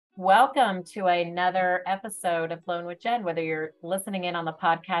Welcome to another episode of Loan with Jen. Whether you're listening in on the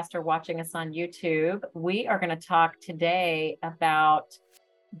podcast or watching us on YouTube, we are going to talk today about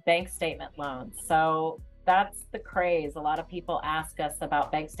bank statement loans. So that's the craze. A lot of people ask us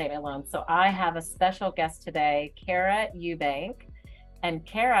about bank statement loans. So I have a special guest today, Kara Eubank. And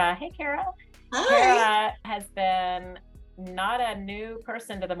Kara, hey Kara. Hi. Kara has been not a new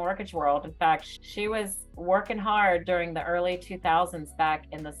person to the mortgage world. In fact, she was working hard during the early 2000s back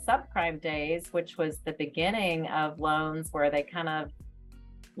in the subprime days, which was the beginning of loans where they kind of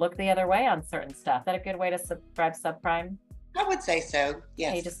look the other way on certain stuff. Is that a good way to describe subprime? I would say so,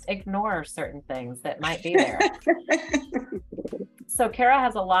 yes. You just ignore certain things that might be there. So Kara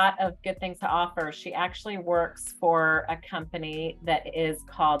has a lot of good things to offer. She actually works for a company that is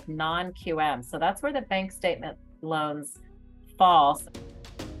called Non-QM. So that's where the bank statement loans fall.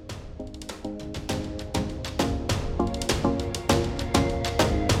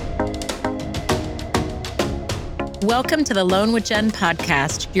 Welcome to the Loan with Jen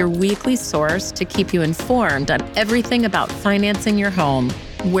podcast, your weekly source to keep you informed on everything about financing your home,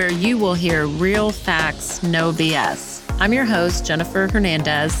 where you will hear real facts, no BS. I'm your host, Jennifer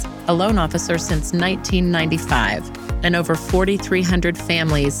Hernandez, a loan officer since 1995, and over 4,300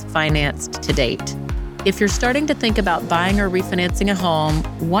 families financed to date. If you're starting to think about buying or refinancing a home,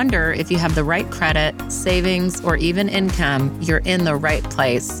 wonder if you have the right credit, savings, or even income, you're in the right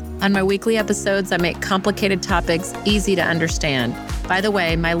place. On my weekly episodes, I make complicated topics easy to understand. By the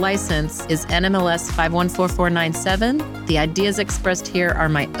way, my license is NMLS 514497. The ideas expressed here are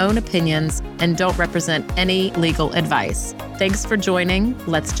my own opinions and don't represent any legal advice. Thanks for joining.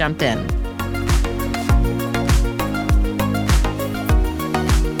 Let's jump in.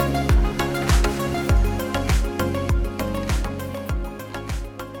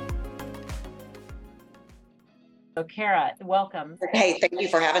 So Kara, welcome. Hey, thank you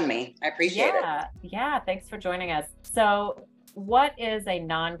for having me. I appreciate it. Yeah, thanks for joining us. So what is a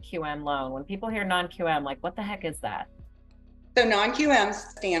non-QM loan? When people hear non-QM, like what the heck is that? So non-QM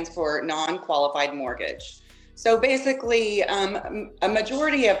stands for non-qualified mortgage. So basically, a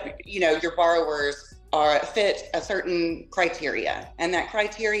majority of your borrowers fit a certain criteria, and that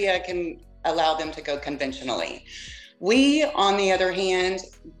criteria can allow them to go conventionally. We, on the other hand,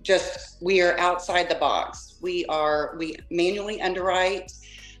 we are outside the box. We manually underwrite.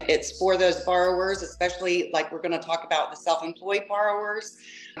 It's for those borrowers, especially like we're going to talk about the self-employed borrowers.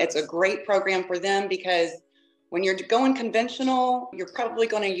 It's a great program for them because when you're going conventional, you're probably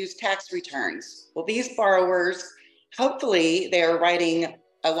going to use tax returns. Well, these borrowers, hopefully they're writing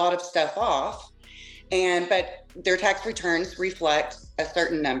a lot of stuff off, but their tax returns reflect a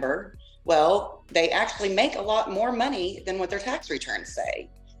certain number. Well, they actually make a lot more money than what their tax returns say.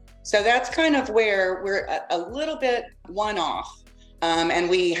 So that's kind of where we're a little bit one-off. And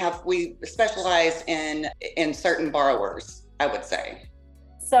we specialize in certain borrowers, I would say.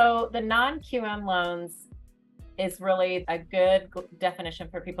 So the non-QM loans is really a good definition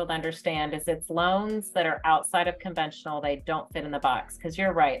for people to understand is it's loans that are outside of conventional. They don't fit in the box. Because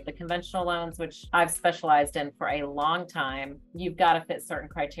you're right, the conventional loans, which I've specialized in for a long time, you've got to fit certain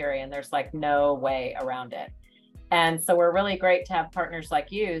criteria and there's like no way around it. And so we're really great to have partners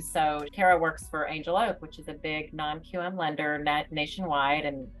like you. So Kara works for Angel Oak, which is a big non-QM lender nationwide,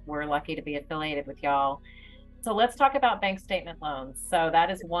 and we're lucky to be affiliated with y'all. So let's talk about bank statement loans. So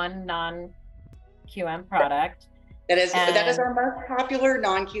that is one non-QM product. That is our most popular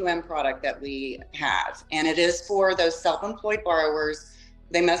non-QM product that we have. And it is for those self-employed borrowers.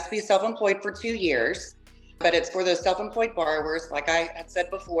 They must be self-employed for 2 years, but it's for those self-employed borrowers. Like I had said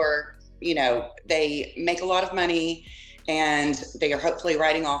before, they make a lot of money and they are hopefully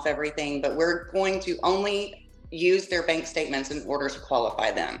writing off everything, but we're going to only use their bank statements in order to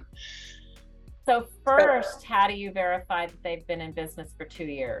qualify them. So first, how do you verify that they've been in business for 2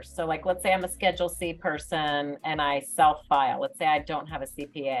 years? So like, let's say I'm a Schedule C person and I self-file. Let's say I don't have a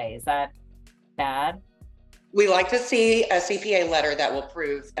CPA. Is that bad? We like to see a CPA letter that will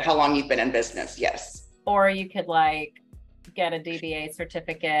prove how long you've been in business, yes. Or you could get a DBA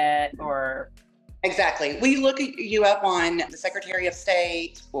certificate or... Exactly. We look you up on the Secretary of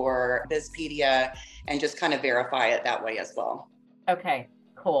State or Bizpedia and just kind of verify it that way as well. Okay,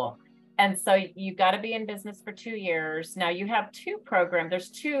 cool. And so you've got to be in business for 2 years. Now you have two programs. There's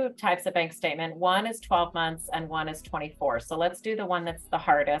two types of bank statement. One is 12 months and one is 24. So let's do the one that's the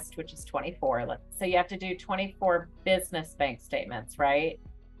hardest, which is 24. So you have to do 24 business bank statements, right?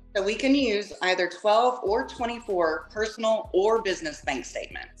 So we can use either 12 or 24 personal or business bank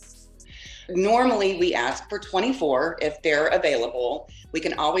statements. Normally we ask for 24 if they're available. We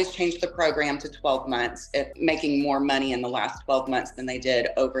can always change the program to 12 months if making more money in the last 12 months than they did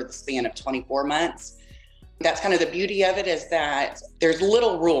over the span of 24 months. That's kind of the beauty of it, is that there's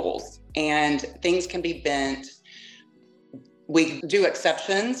little rules and things can be bent. We do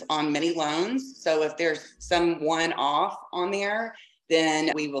exceptions on many loans. So if there's some one-off on there,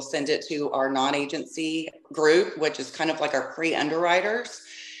 then we will send it to our non-agency group, which is kind of like our pre-underwriters,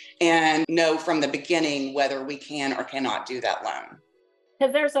 and know from the beginning whether we can or cannot do that loan.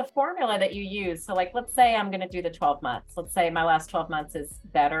 Because there's a formula that you use. So like, let's say I'm going to do the 12 months. Let's say my last 12 months is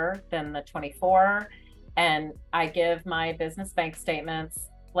better than the 24. And I give my business bank statements.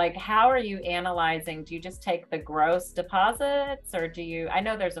 Like, how are you analyzing? Do you just take the gross deposits, or do you, I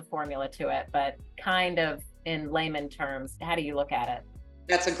know there's a formula to it, but kind of in layman terms, how do you look at it?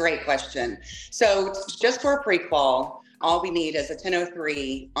 That's a great question. So just for a pre-qual, all we need is a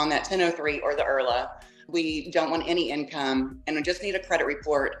 1003 on that 1003 or the IRLA. We don't want any income, and we just need a credit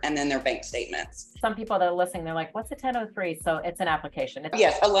report and then their bank statements. Some people that are listening, they're like, what's a 1003? So it's an application.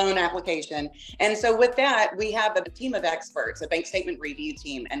 Yes, a loan application. And so with that, we have a team of experts, a bank statement review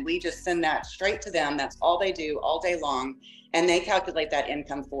team, and we just send that straight to them. That's all they do all day long. And they calculate that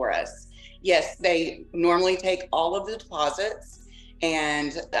income for us. Yes, they normally take all of the deposits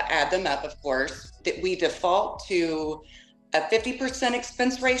and add them up, of course. We default to a 50%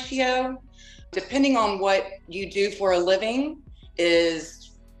 expense ratio. Depending on what you do for a living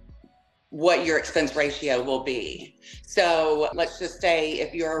is what your expense ratio will be. So let's just say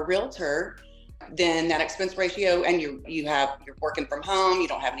if you're a realtor, then that expense ratio, and you're working from home, you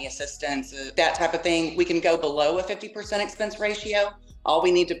don't have any assistance, that type of thing, we can go below a 50% expense ratio. All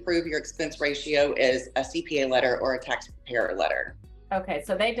we need to prove your expense ratio is a CPA letter or a tax preparer letter. Okay,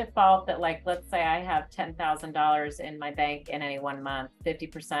 so they default that, like, let's say I have $10,000 in my bank in any 1 month,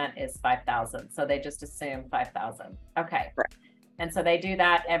 50% is 5,000. So they just assume 5,000. Okay. Right. And so they do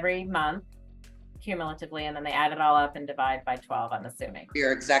that every month cumulatively, and then they add it all up and divide by 12, I'm assuming.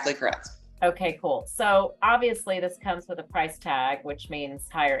 You're exactly correct. Okay, cool. So obviously this comes with a price tag, which means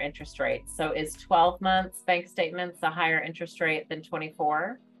higher interest rates. So is 12 months bank statements a higher interest rate than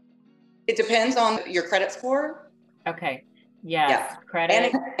 24? It depends on your credit score. Okay. Yes, yeah.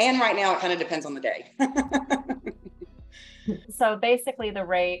 Credit. And right now it kind of depends on the day. So basically the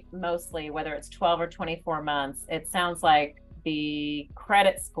rate, mostly, whether it's 12 or 24 months, it sounds like the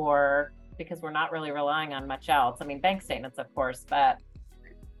credit score, because we're not really relying on much else. I mean, bank statements, of course, but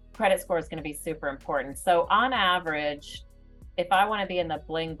credit score is going to be super important. So on average, if I want to be in the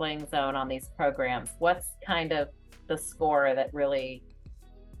bling bling zone on these programs, what's kind of the score that really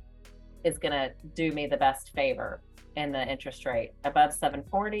is going to do me the best favor in the interest rate? Above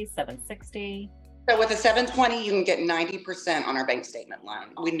 740, 760? So with a 720, you can get 90% on our bank statement loan.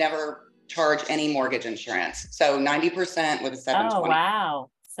 We never charge any mortgage insurance. So 90% with a 720. Oh, wow.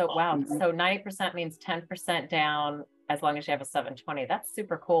 So, wow. Mm-hmm. So 90% means 10% down as long as you have a 720. That's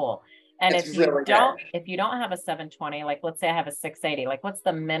super cool. And if you don't have a 720, like let's say I have a 680, like what's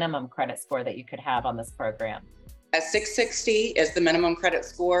the minimum credit score that you could have on this program? A 660 is the minimum credit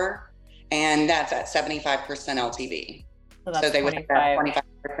score. And that's at 75% LTV. So they would have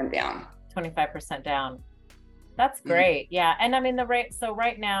 25% down. 25% down. That's great. Mm-hmm. Yeah. And I mean, the rate, so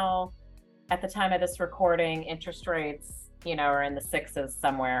right now, at the time of this recording, interest rates, are in the sixes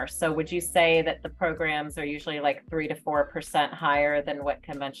somewhere. So would you say that the programs are usually like 3 to 4% higher than what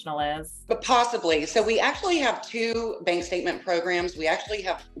conventional is? But possibly. So we actually have two bank statement programs. We actually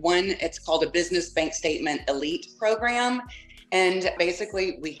have one, it's called a Business Bank Statement Elite program. And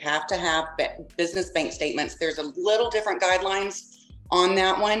basically, we have to have business bank statements. There's a little different guidelines on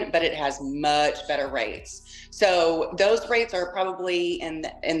that one, but it has much better rates. So those rates are probably in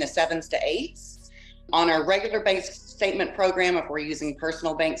the 7s to 8s. On our regular bank statement program, if we're using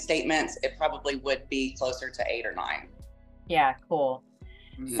personal bank statements, it probably would be closer to 8 or 9. Yeah, cool.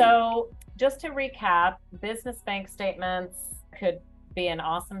 Mm-hmm. So just to recap, business bank statements could be an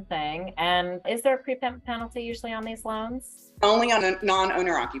awesome thing. And is there a prepayment penalty usually on these loans? Only on a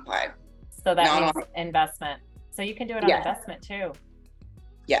non-owner occupied. So that means investment. So you can do it on investment too.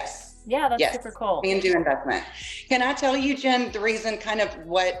 Yes. Yeah, that's super cool. We can do investment. Can I tell you, Jen, the reason kind of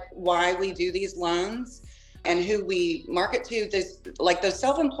why we do these loans and who we market to? Like those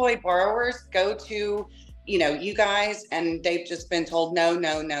self-employed borrowers go to, you guys, and they've just been told no.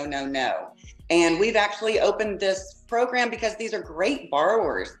 And we've actually opened this program because these are great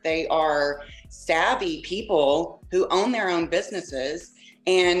borrowers. They are savvy people who own their own businesses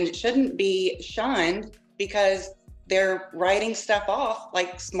and shouldn't be shunned because they're writing stuff off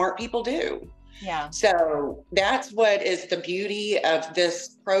like smart people do. Yeah. So that's what is the beauty of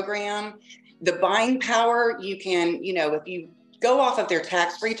this program. The buying power, you can, if you go off of their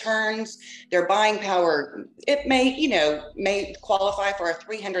tax returns, their buying power, it may qualify for a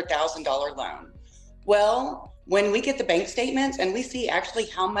 $300,000 loan. Well, when we get the bank statements and we see actually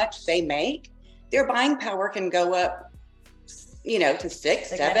how much they make, their buying power can go up, to 6,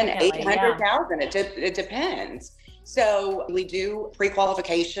 7, 800,000. It depends. So we do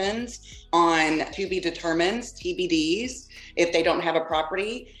pre-qualifications on to be determines, TBDs, if they don't have a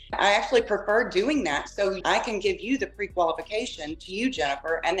property. I actually prefer doing that so I can give you the pre-qualification to you,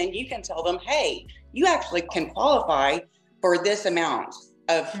 Jennifer, and then you can tell them, hey, you actually can qualify for this amount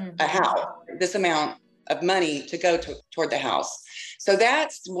of a house, this amount of money to go toward the house. So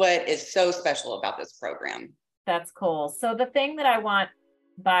that's what is so special about this program. That's cool. So the thing that I want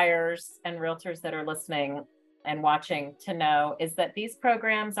buyers and realtors that are listening and watching to know is that these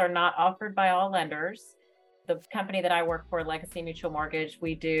programs are not offered by all lenders. The company that I work for, Legacy Mutual Mortgage,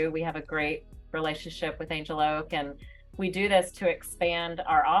 we have a great relationship with Angel Oak, and we do this to expand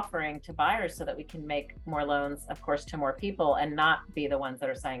our offering to buyers so that we can make more loans, of course, to more people and not be the ones that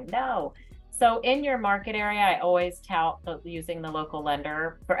are saying no. So in your market area, I always tout using the local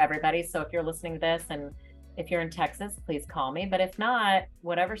lender for everybody. So if you're listening to this and if you're in Texas, please call me. But if not,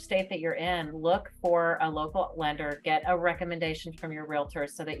 whatever state that you're in, look for a local lender, get a recommendation from your realtor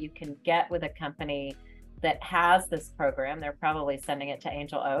so that you can get with a company that has this program. They're probably sending it to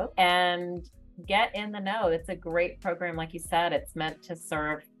Angel Oak, and get in the know. It's a great program. Like you said, it's meant to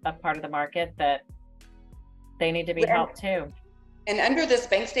serve a part of the market that they need to be helped too. And under this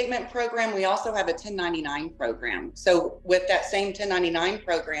bank statement program, we also have a 1099 program. So with that same 1099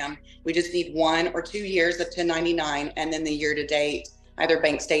 program, we just need 1 or 2 years of 1099 and then the year-to-date, either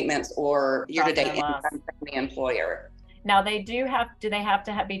bank statements or year-to-date income from the employer. Now do they have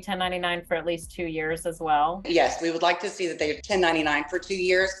to be 1099 for at least 2 years as well? Yes, we would like to see that they're 1099 for 2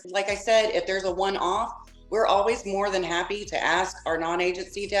 years. Like I said, if there's a one-off, we're always more than happy to ask our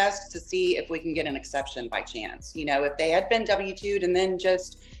non-agency desk to see if we can get an exception by chance. If they had been W-2'd and then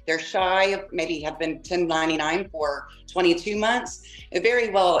just they're shy, maybe have been 1099 for 22 months, it very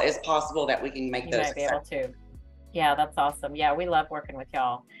well is possible that we can make those exceptions. Be able to. Yeah, that's awesome. Yeah, we love working with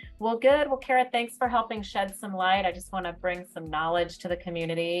y'all. Well, good. Well, Kara, thanks for helping shed some light. I just want to bring some knowledge to the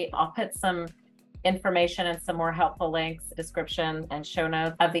community. I'll put some information and some more helpful links, description and show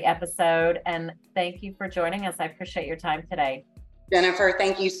notes of the episode. And thank you for joining us. I appreciate your time today. Jennifer,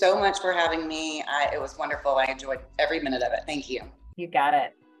 thank you so much for having me. It was wonderful. I enjoyed every minute of it. Thank you. You got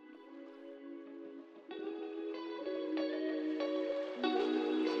it.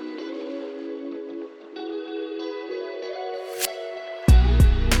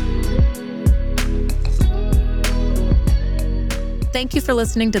 Thank you for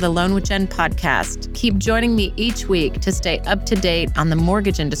listening to the Loan with Jen podcast. Keep joining me each week to stay up to date on the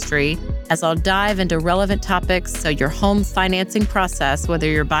mortgage industry as I'll dive into relevant topics so your home financing process, whether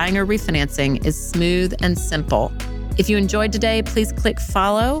you're buying or refinancing, is smooth and simple. If you enjoyed today, please click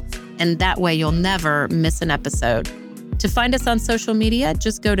follow, and that way you'll never miss an episode. To find us on social media,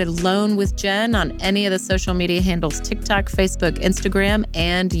 just go to Loan with Jen on any of the social media handles: TikTok, Facebook, Instagram,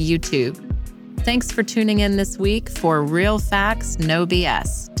 and YouTube. Thanks for tuning in this week for Real Facts, No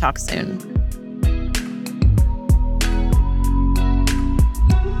BS. Talk soon.